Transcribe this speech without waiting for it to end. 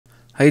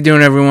How you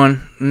doing,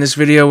 everyone? In this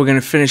video we're going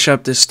to finish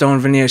up this stone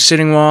veneer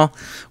sitting wall.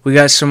 We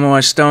got some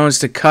more stones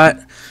to cut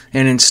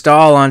and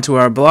install onto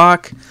our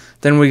block.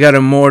 Then we got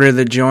to mortar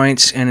the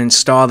joints and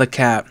install the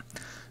cap.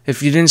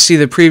 If you didn't see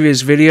the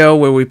previous video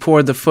where we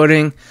poured the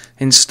footing,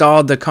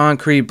 installed the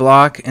concrete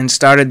block, and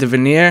started the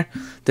veneer,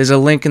 there's a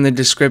link in the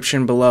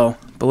description below.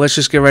 But let's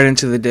just get right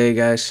into the day,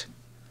 guys.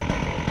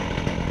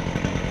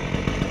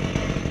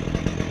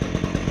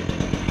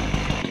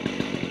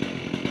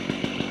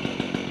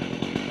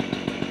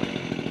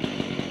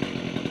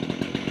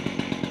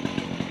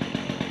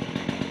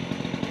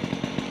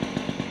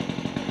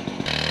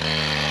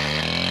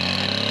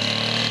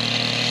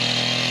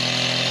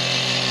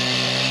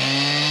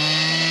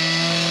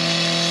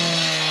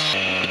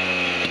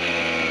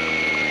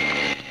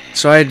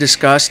 So I had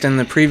discussed in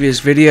the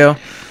previous video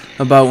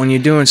about when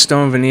you're doing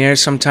stone veneer,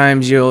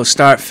 sometimes you'll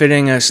start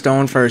fitting a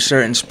stone for a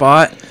certain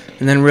spot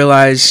and then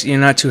realize you're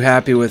not too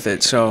happy with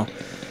it. So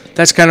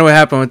that's kind of what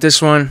happened with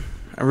this one.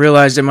 I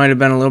realized it might have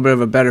been a little bit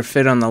of a better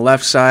fit on the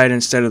left side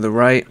instead of the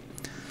right.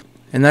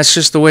 And that's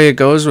just the way it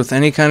goes with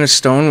any kind of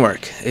stone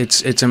work.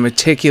 It's a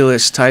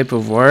meticulous type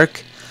of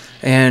work,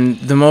 and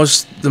the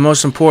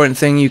most important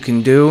thing you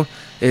can do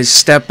is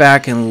step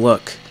back and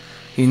look.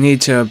 You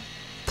need to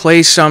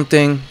place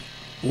something,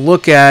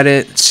 look at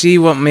it, see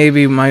what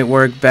maybe might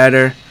work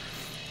better,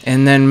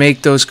 and then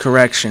make those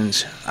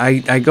corrections.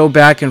 I go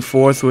back and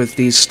forth with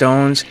these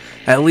stones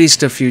at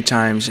least a few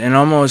times, and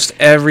almost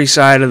every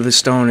side of the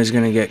stone is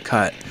going to get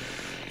cut.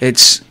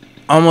 It's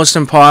almost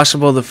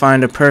impossible to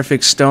find a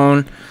perfect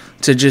stone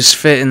to just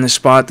fit in the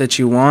spot that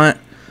you want.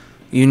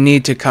 You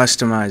need to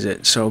customize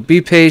it. So be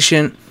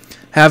patient,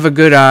 have a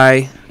good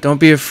eye, don't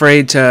be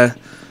afraid to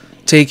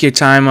take your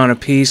time on a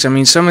piece. I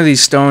mean, some of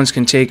these stones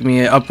can take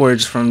me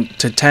upwards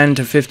to 10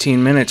 to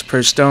 15 minutes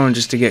per stone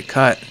just to get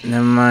cut,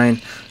 never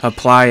mind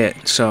apply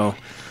it. So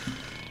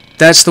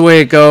that's the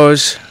way it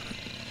goes.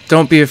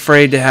 Don't be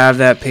afraid to have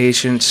that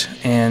patience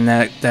and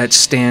that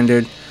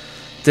standard.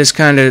 This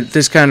kind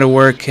of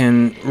work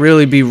can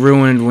really be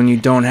ruined when you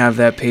don't have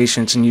that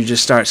patience and you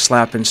just start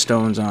slapping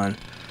stones on.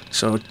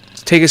 So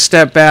take a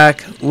step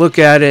back, look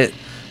at it,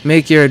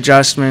 make your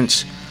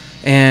adjustments,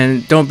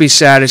 and don't be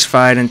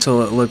satisfied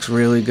until it looks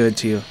really good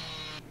to you.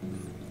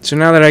 So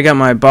now that I got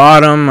my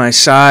bottom, my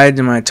side,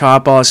 and my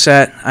top all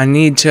set, I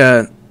need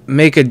to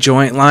make a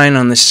joint line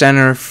on the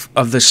center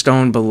of the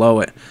stone below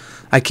it.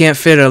 I can't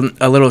fit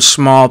a little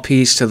small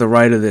piece to the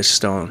right of this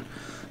stone.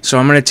 So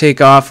I'm going to take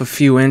off a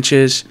few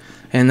inches,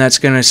 and that's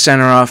going to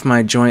center off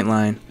my joint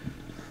line.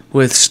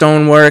 With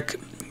stonework,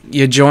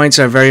 your joints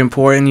are very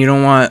important. You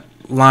don't want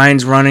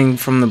lines running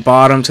from the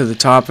bottom to the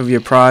top of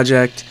your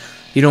project.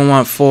 You don't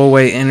want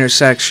four-way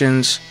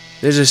intersections.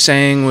 There's a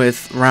saying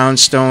with round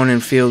stone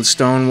and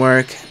fieldstone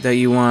work that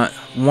you want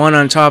one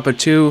on top of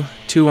two,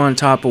 two on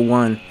top of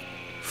one.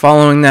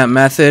 Following that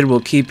method will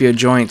keep your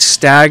joints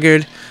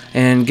staggered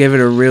and give it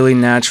a really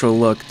natural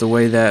look, the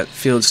way that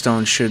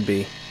fieldstone should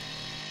be.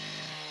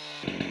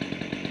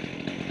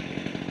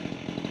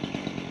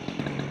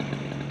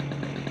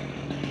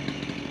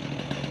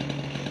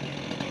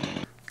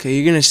 Okay,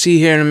 you're going to see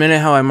here in a minute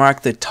how I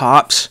mark the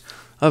tops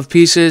of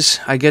pieces.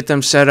 I get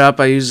them set up.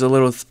 I use a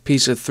little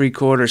piece of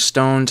 3/4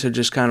 stone to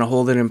just kind of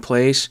hold it in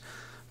place.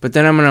 But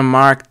then I'm going to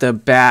mark the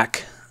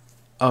back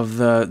of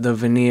the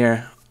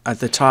veneer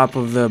at the top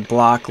of the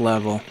block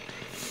level.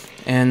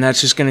 And that's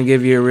just going to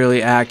give you a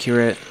really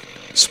accurate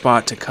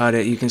spot to cut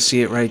it. You can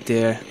see it right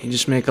there. You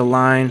just make a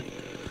line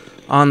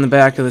on the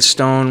back of the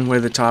stone where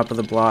the top of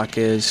the block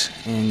is,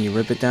 and you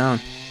rip it down.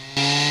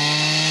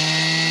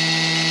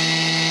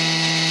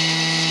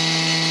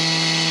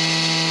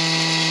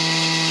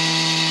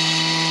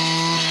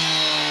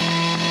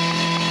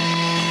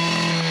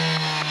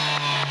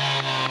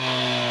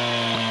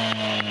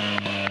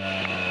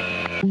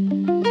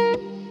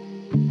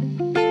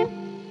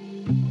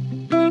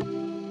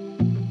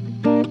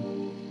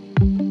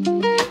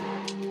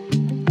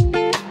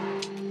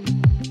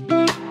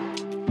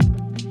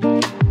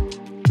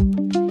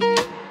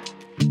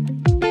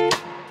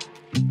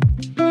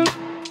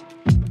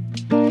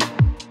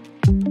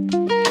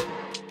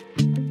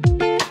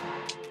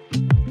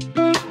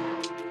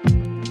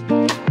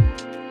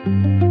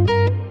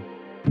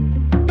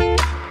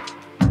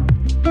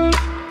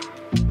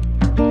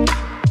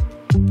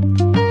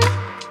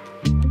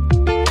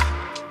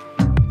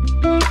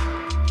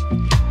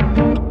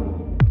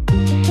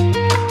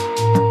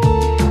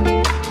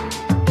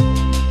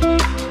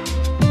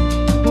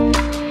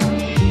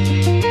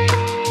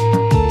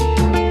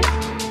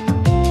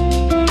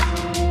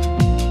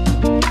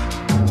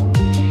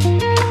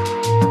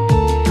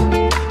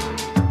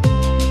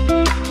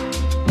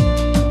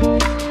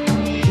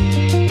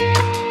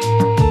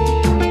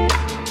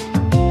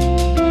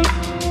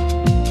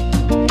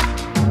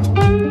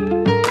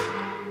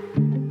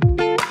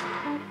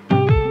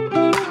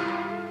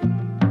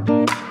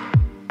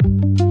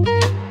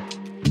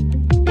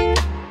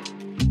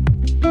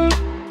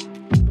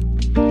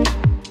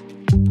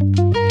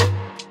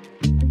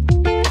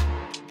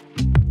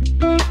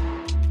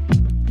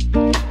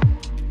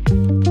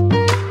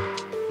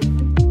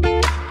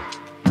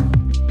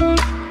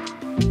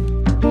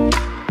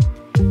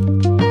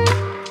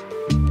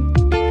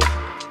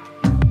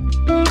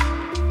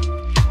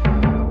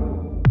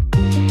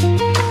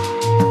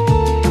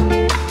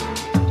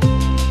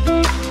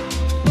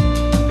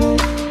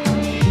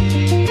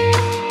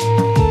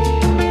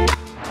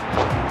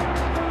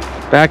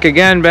 Back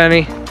again,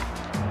 Benny.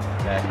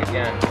 Back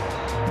again.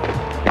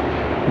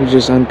 We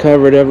just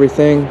uncovered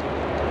everything.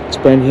 It's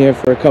been here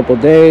for a couple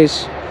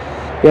days.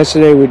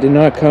 Yesterday we did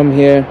not come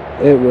here.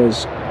 It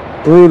was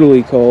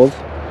brutally cold,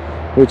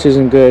 which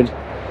isn't good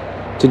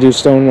to do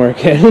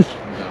stonework in.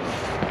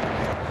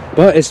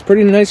 But it's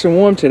pretty nice and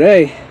warm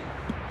today.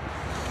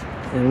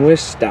 And we're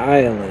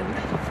styling.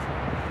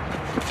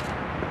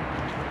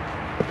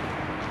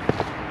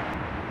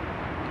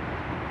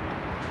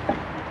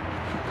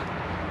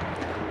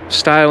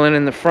 Styling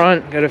in the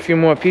front. Got a few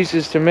more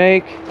pieces to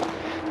make.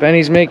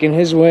 Benny's making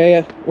his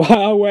way.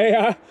 Wow,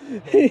 way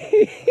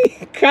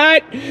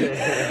cut.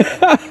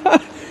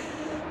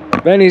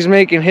 Benny's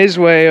making his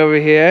way over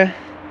here.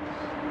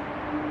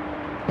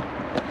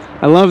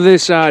 I love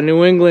this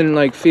New England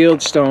like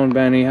fieldstone,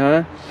 Benny,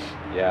 huh?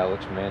 Yeah, it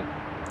looks mint.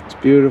 It's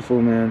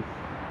beautiful, man.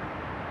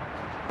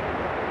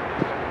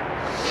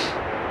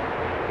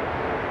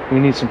 We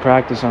need some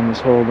practice on this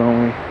hole,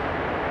 don't we?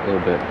 A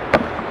little bit.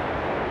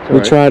 We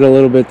tried a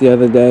little bit the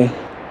other day.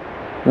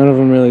 None of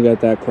them really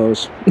got that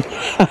close.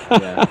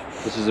 Yeah,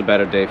 this is a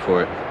better day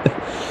for it.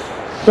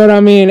 But I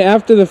mean,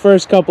 after the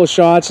first couple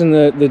shots and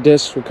the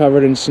discs were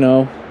covered in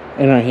snow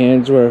and our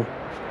hands were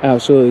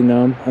absolutely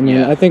numb, I mean,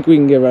 yeah. I think we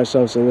can give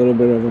ourselves a little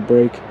bit of a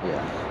break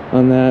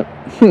on that.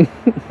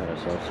 Cut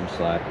ourselves some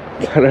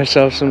slack. Cut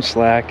ourselves some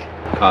slack.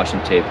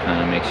 Caution tape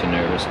kind of makes you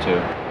nervous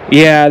too.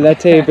 Yeah, that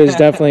tape is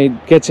definitely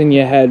gets in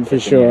your head for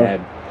sure.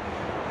 And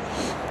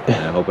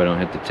I hope I don't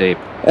hit the tape.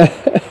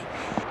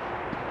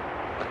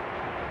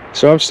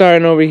 So I'm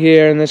starting over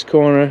here in this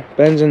corner,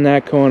 Ben's in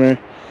that corner,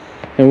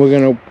 and we're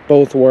gonna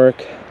both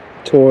work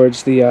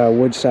towards the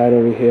wood side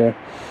over here.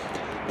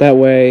 That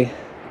way,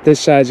 this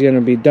side's gonna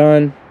be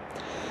done,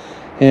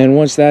 and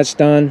once that's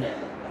done,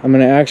 I'm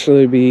gonna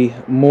actually be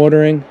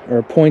mortaring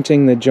or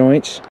pointing the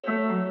joints.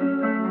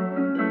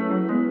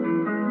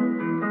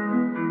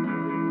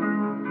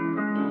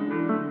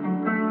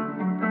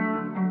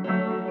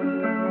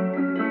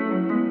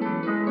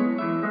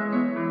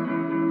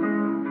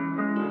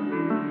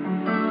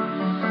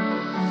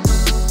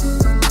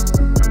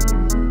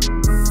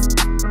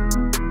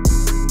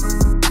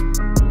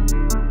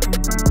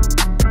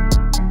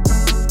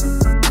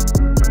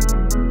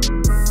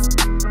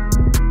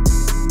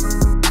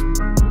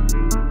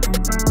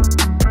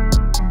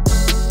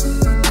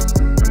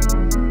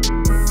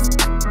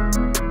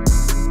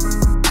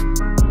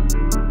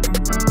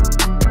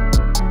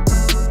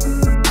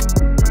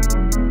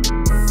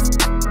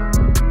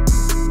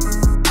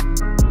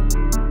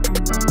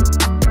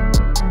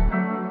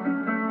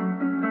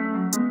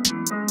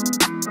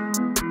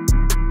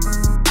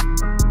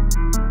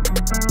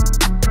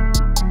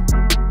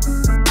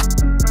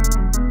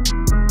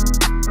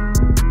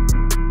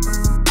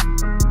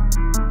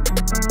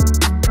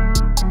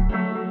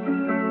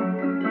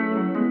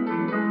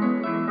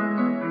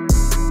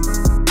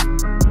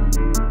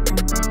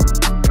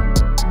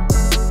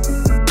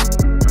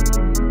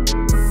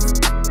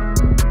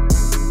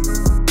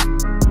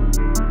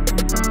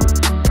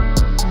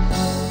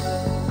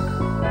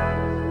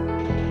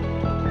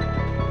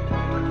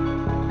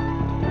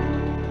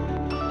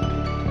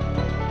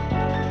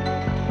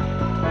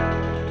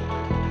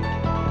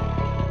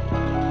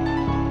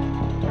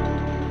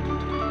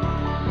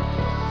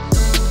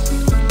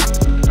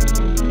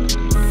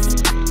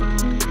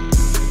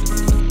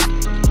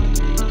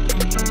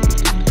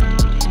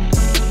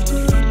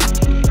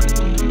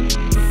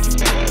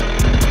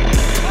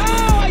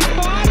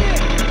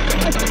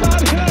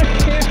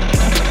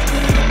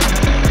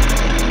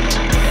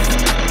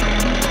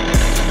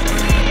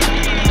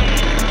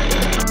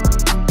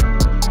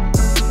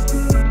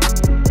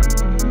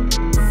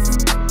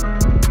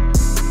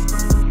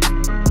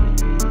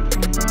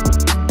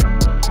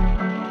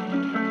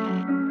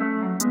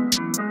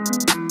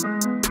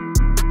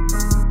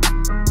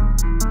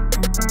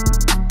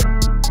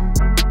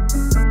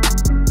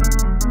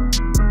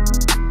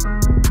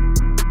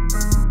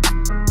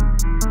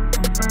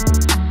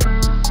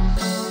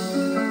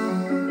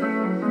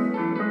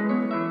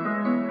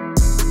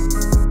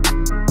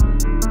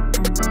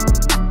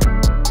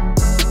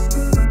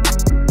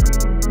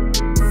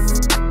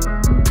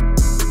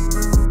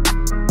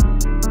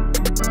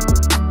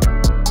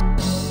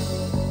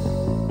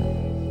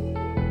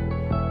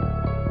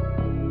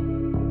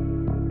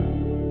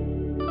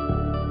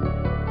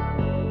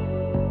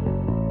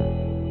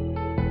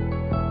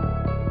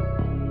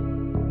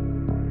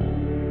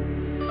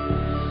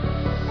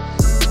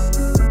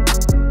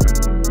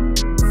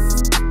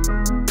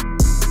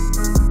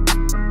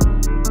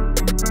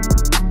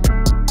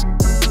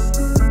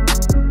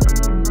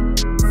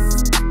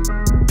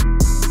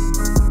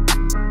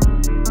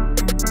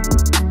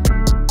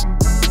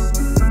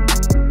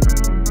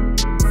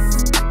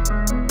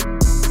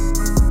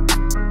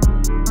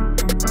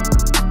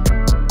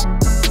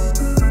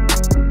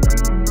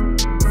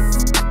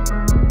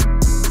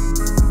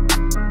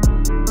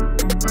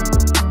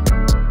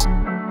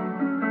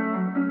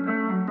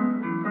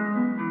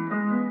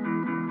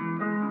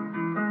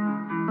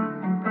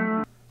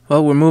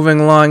 Well, we're moving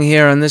along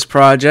here on this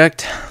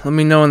project. Let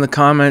me know in the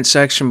comment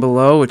section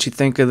below what you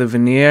think of the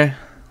veneer.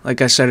 Like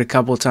I said a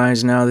couple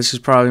times now, this is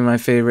probably my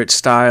favorite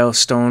style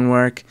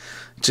stonework.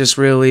 Just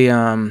really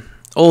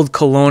old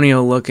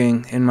colonial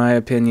looking, in my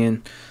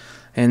opinion.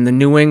 And the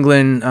New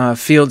England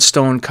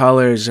Fieldstone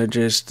colors are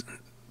just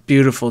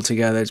beautiful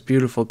together. It's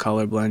beautiful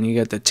color blend. You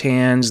get the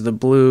tans, the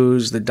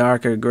blues, the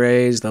darker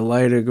grays, the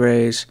lighter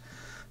grays.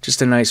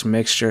 Just a nice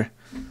mixture.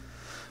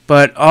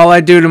 But all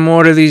I do to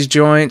mortar these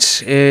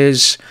joints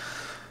is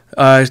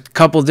a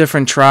couple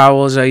different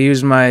trowels. I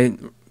use my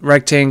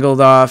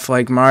rectangled off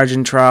like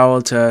margin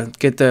trowel to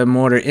get the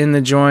mortar in the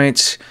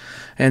joints,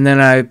 and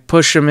then I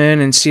push them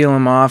in and seal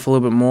them off a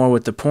little bit more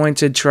with the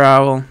pointed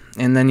trowel.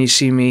 And then you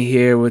see me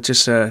here with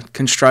just a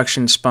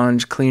construction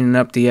sponge cleaning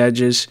up the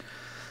edges.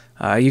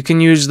 You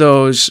can use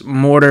those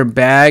mortar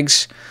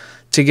bags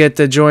to get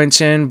the joints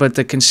in, but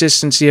the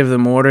consistency of the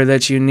mortar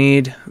that you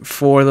need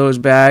for those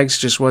bags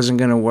just wasn't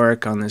going to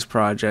work on this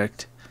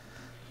project.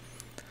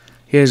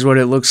 Here's what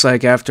it looks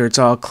like after it's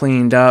all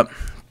cleaned up.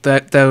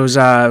 Those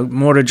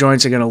mortar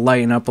joints are going to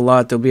lighten up a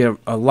lot. They'll be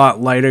a lot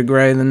lighter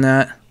gray than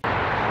that.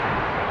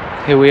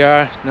 Here we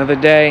are, another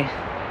day.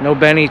 No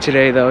Benny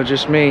today though,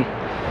 just me.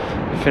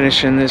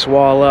 Finishing this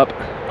wall up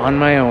on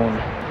my own.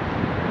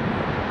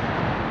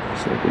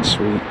 It's looking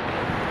sweet.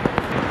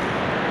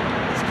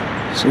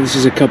 So this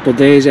is a couple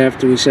days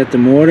after we set the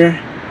mortar.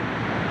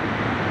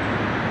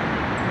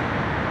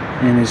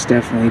 And it's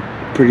definitely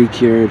pretty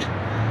cured.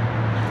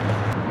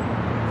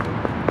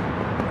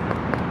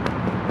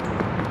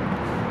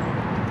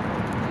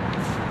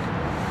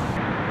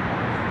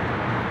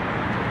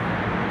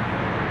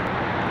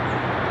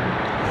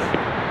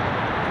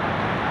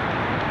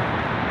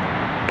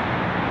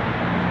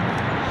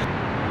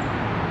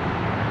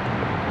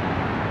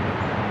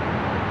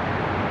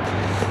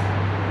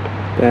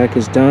 Back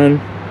is done.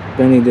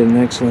 Benny did an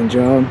excellent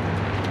job.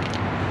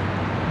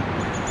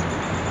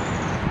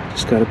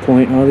 Just got to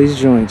point all these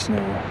joints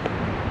now.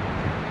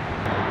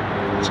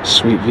 It's a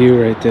sweet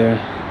view right there.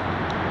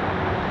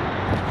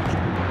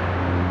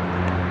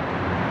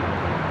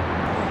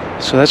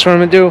 So that's what I'm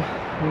gonna do.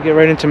 I'm gonna get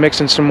right into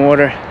mixing some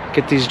mortar,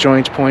 get these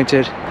joints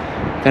pointed,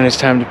 then it's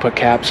time to put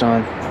caps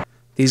on.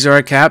 These are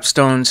our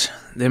capstones.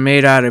 They're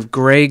made out of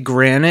gray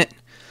granite,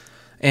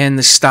 and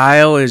the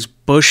style is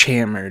bush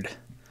hammered.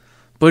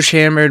 Bush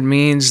hammered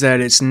means that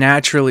it's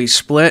naturally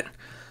split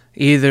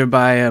either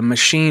by a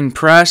machine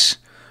press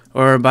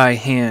or by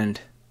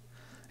hand.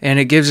 And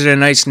it gives it a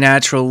nice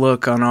natural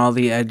look on all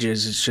the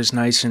edges. It's just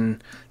nice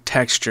and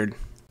textured.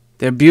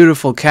 They're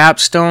beautiful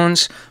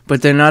capstones,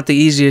 but they're not the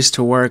easiest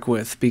to work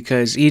with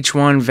because each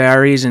one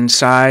varies in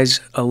size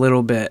a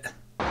little bit.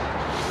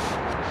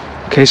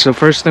 Okay, so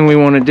first thing we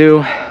want to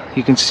do,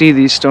 you can see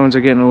these stones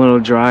are getting a little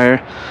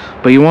drier,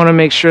 but you want to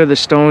make sure the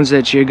stones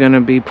that you're going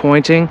to be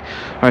pointing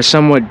are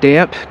somewhat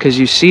damp, because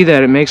you see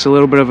that it makes a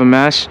little bit of a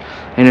mess,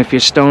 and if your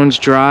stone's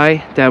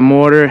dry, that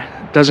mortar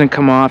doesn't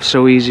come off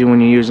so easy when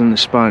you're using the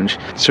sponge.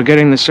 So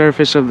getting the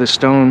surface of the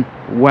stone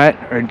wet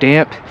or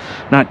damp,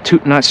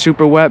 not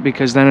super wet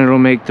because then it'll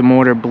make the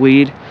mortar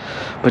bleed,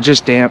 but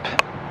just damp.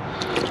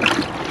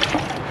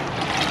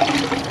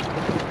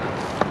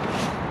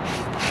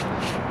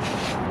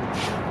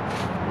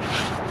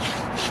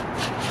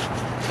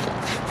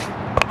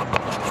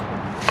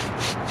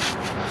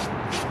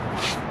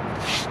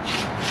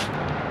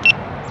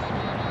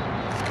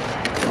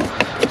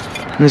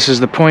 This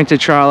is the pointed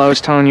trowel I was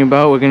telling you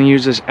about. We're going to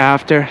use this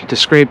after to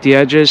scrape the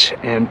edges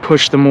and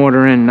push the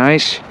mortar in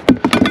nice.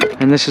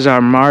 And this is our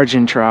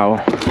margin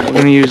trowel. We're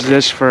going to use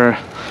this for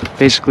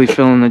basically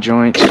filling the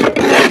joints.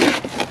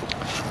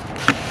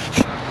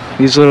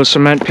 These little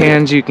cement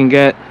pans you can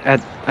get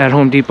at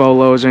Home Depot,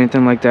 Lowe's, or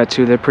anything like that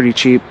too. They're pretty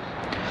cheap.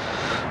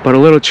 But a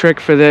little trick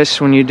for this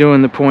when you're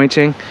doing the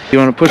pointing, you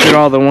want to push it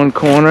all to one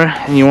corner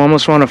and you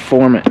almost want to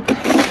form it.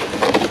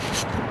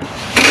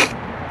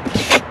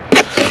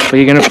 But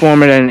you're going to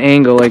form it at an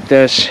angle like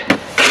this.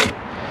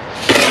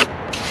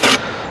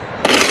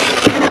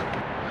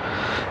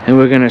 And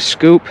we're going to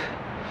scoop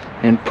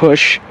and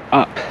push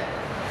up.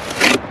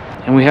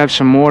 And we have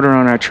some mortar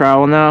on our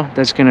trowel now.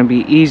 That's going to be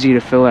easy to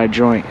fill that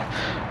joint.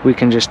 We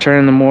can just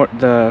turn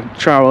the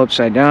trowel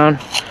upside down,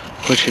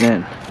 push it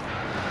in.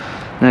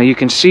 Now you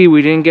can see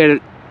we didn't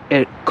get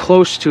it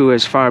close to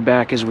as far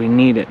back as we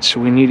need it, so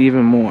we need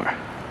even more.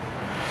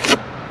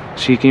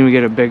 So you can even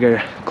get a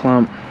bigger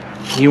clump.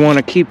 You want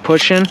to keep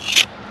pushing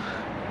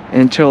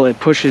until it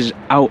pushes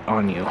out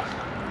on you.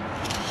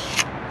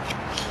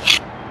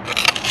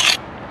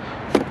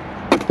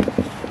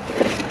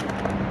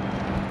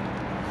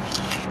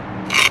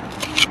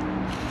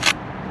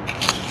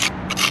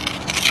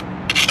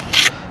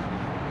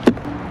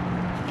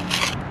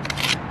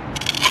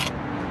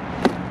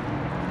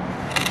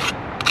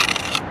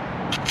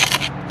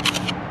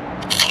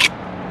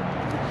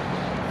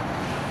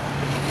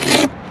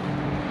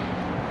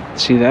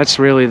 See, that's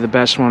really the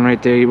best one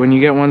right there. When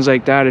you get ones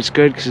like that, it's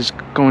good because it's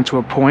going to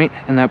a point,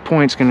 and that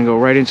point's going to go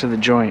right into the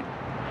joint.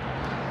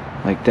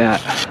 Like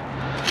that.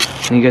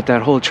 And you get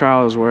that whole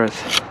trowel's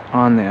worth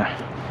on there.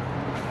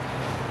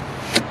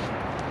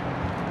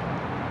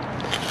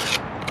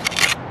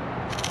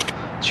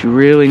 So you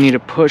really need to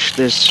push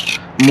this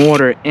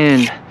mortar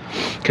in,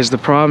 because the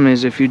problem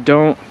is if you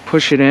don't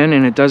push it in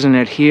and it doesn't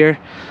adhere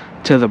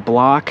to the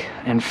block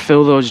and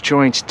fill those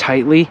joints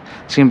tightly,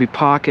 it's going to be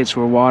pockets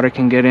where water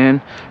can get in,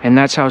 and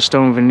that's how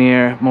stone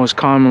veneer most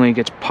commonly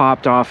gets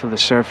popped off of the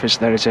surface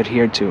that it's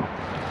adhered to.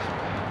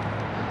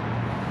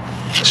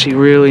 So you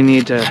really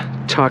need to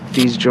tuck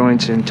these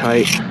joints in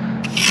tight,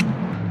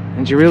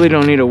 and you really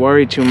don't need to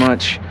worry too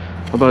much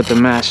about the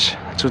mess.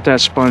 That's what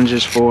that sponge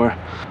is for.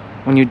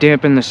 When you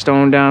dampen the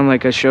stone down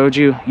like I showed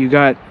you, you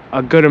got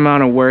a good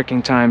amount of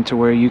working time to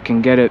where you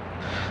can get it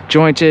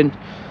jointed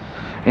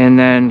and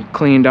then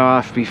cleaned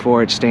off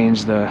before it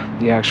stains the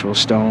actual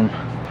stone.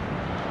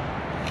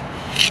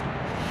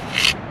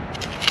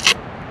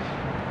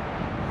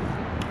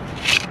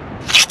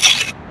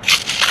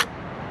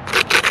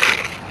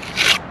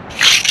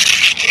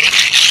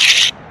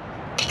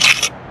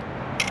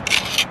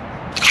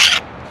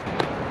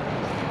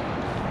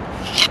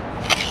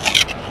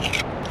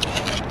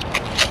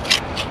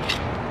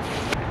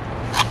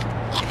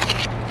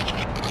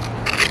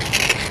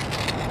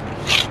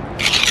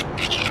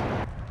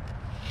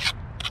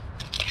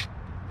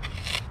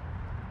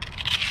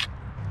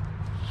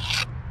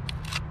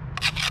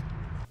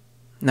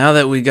 Now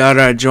that we got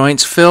our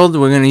joints filled,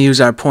 we're going to use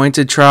our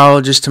pointed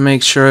trowel just to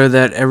make sure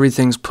that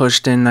everything's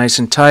pushed in nice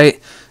and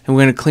tight, and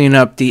we're going to clean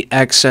up the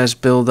excess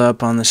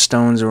buildup on the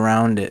stones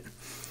around it.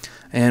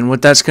 And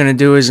what that's going to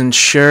do is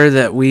ensure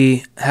that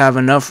we have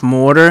enough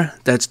mortar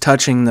that's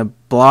touching the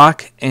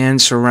block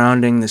and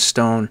surrounding the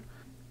stone.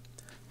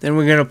 Then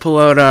we're going to pull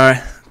out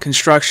our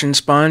construction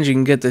sponge. You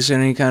can get this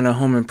in any kind of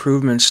home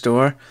improvement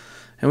store,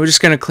 and we're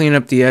just going to clean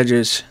up the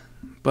edges.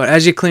 But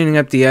as you're cleaning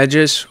up the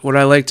edges, what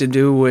I like to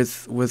do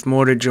with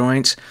mortar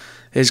joints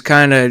is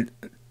kind of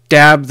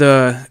dab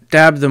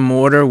the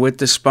mortar with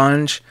the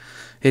sponge.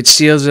 It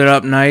seals it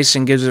up nice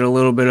and gives it a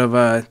little bit of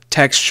a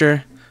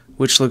texture,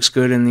 which looks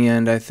good in the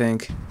end, I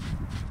think.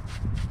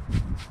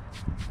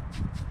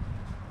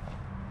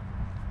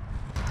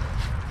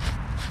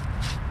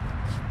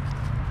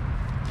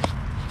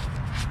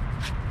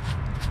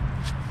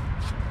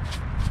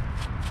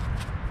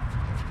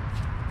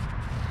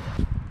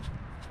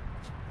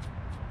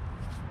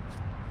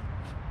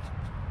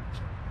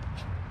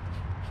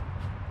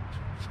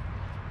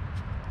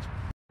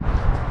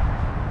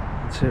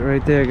 That's it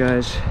right there,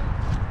 guys.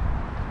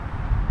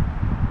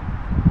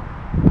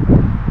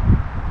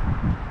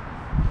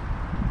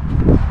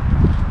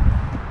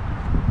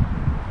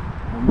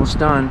 Almost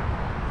done.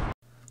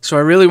 So I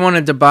really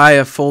wanted to buy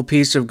a full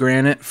piece of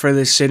granite for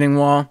this sitting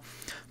wall,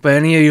 but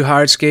any of you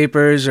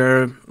hardscapers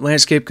or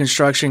landscape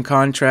construction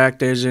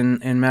contractors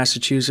in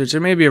Massachusetts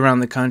or maybe around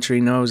the country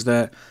knows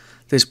that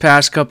this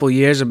past couple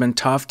years have been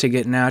tough to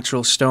get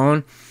natural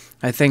stone.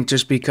 I think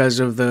just because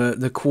of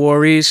the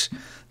quarries.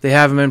 They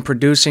haven't been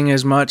producing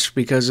as much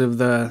because of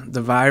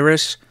the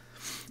virus.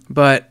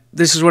 But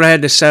this is what I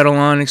had to settle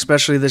on,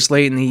 especially this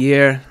late in the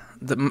year.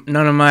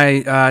 None of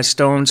my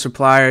stone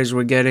suppliers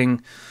were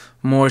getting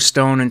more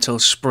stone until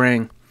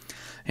spring.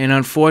 And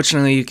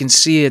unfortunately, you can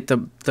see at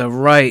the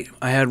right,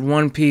 I had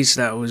one piece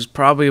that was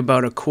probably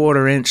about a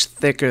 1/4 inch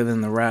thicker than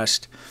the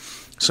rest.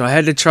 So I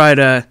had to try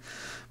to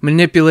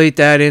manipulate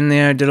that in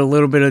there. Did a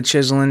little bit of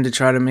chiseling to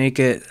try to make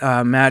it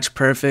match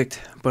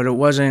perfect, but it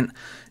wasn't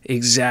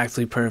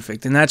exactly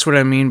perfect. And that's what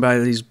I mean by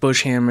these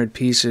bush hammered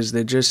pieces.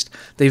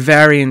 They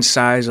vary in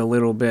size a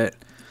little bit.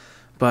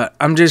 But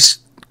I'm just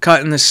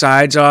cutting the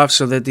sides off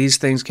so that these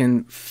things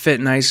can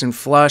fit nice and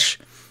flush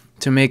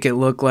to make it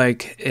look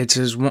like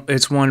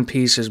it's one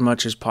piece as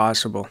much as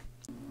possible.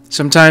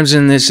 Sometimes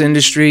in this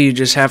industry you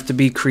just have to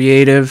be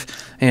creative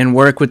and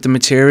work with the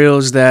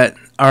materials that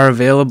are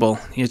available.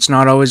 It's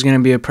not always going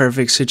to be a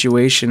perfect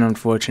situation,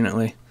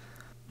 unfortunately.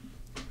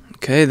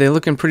 Okay, they're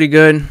looking pretty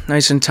good,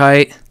 nice and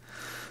tight.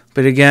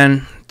 But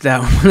again,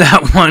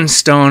 that one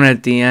stone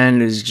at the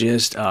end is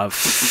just a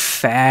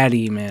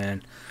fatty,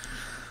 man.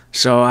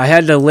 So I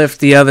had to lift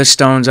the other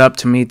stones up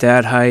to meet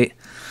that height.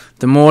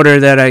 The mortar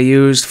that I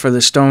used for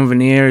the stone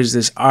veneer is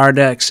this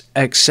Ardex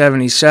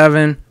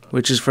X77,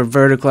 which is for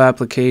vertical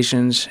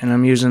applications, and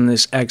I'm using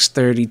this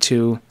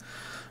X32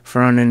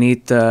 for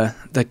underneath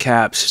the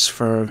caps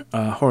for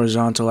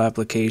horizontal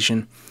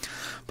application.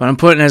 But I'm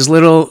putting as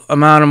little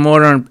amount of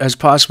mortar as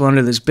possible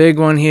under this big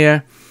one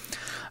here.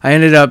 I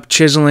ended up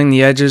chiseling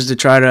the edges to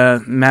try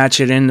to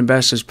match it in the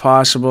best as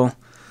possible.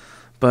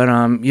 But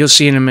you'll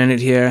see in a minute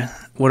here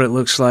what it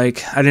looks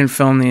like. I didn't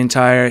film the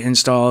entire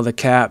install of the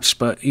caps,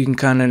 but you can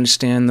kind of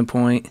understand the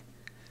point.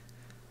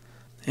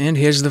 And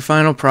here's the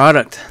final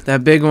product.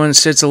 That big one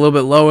sits a little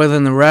bit lower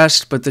than the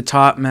rest, but the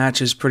top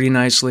matches pretty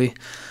nicely.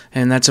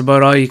 And that's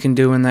about all you can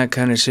do in that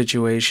kind of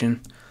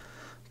situation.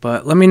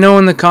 But let me know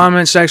in the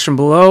comment section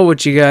below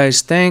what you guys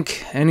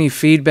think. Any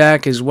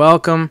feedback is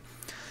welcome.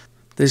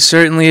 This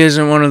certainly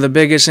isn't one of the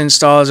biggest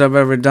installs I've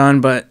ever done,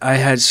 but I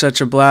had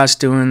such a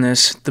blast doing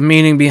this. The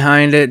meaning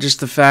behind it,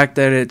 just the fact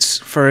that it's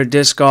for a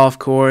disc golf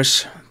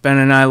course. Ben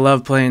and I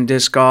love playing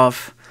disc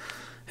golf.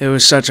 It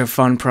was such a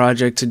fun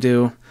project to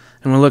do.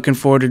 and we're looking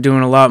forward to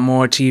doing a lot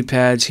more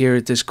T-pads here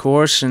at this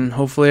course and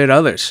hopefully at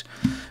others.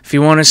 If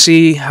you want to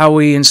see how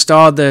we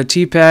installed the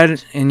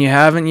T-pad and you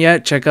haven't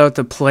yet, check out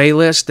the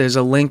playlist. There's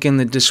a link in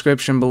the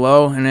description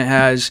below, and it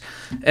has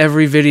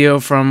every video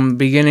from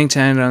beginning to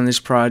end on this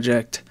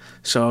project.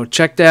 So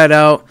check that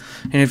out,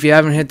 and if you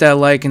haven't hit that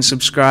like and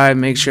subscribe,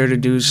 make sure to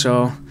do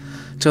so.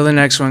 Till the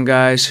next one,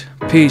 guys.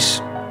 Peace.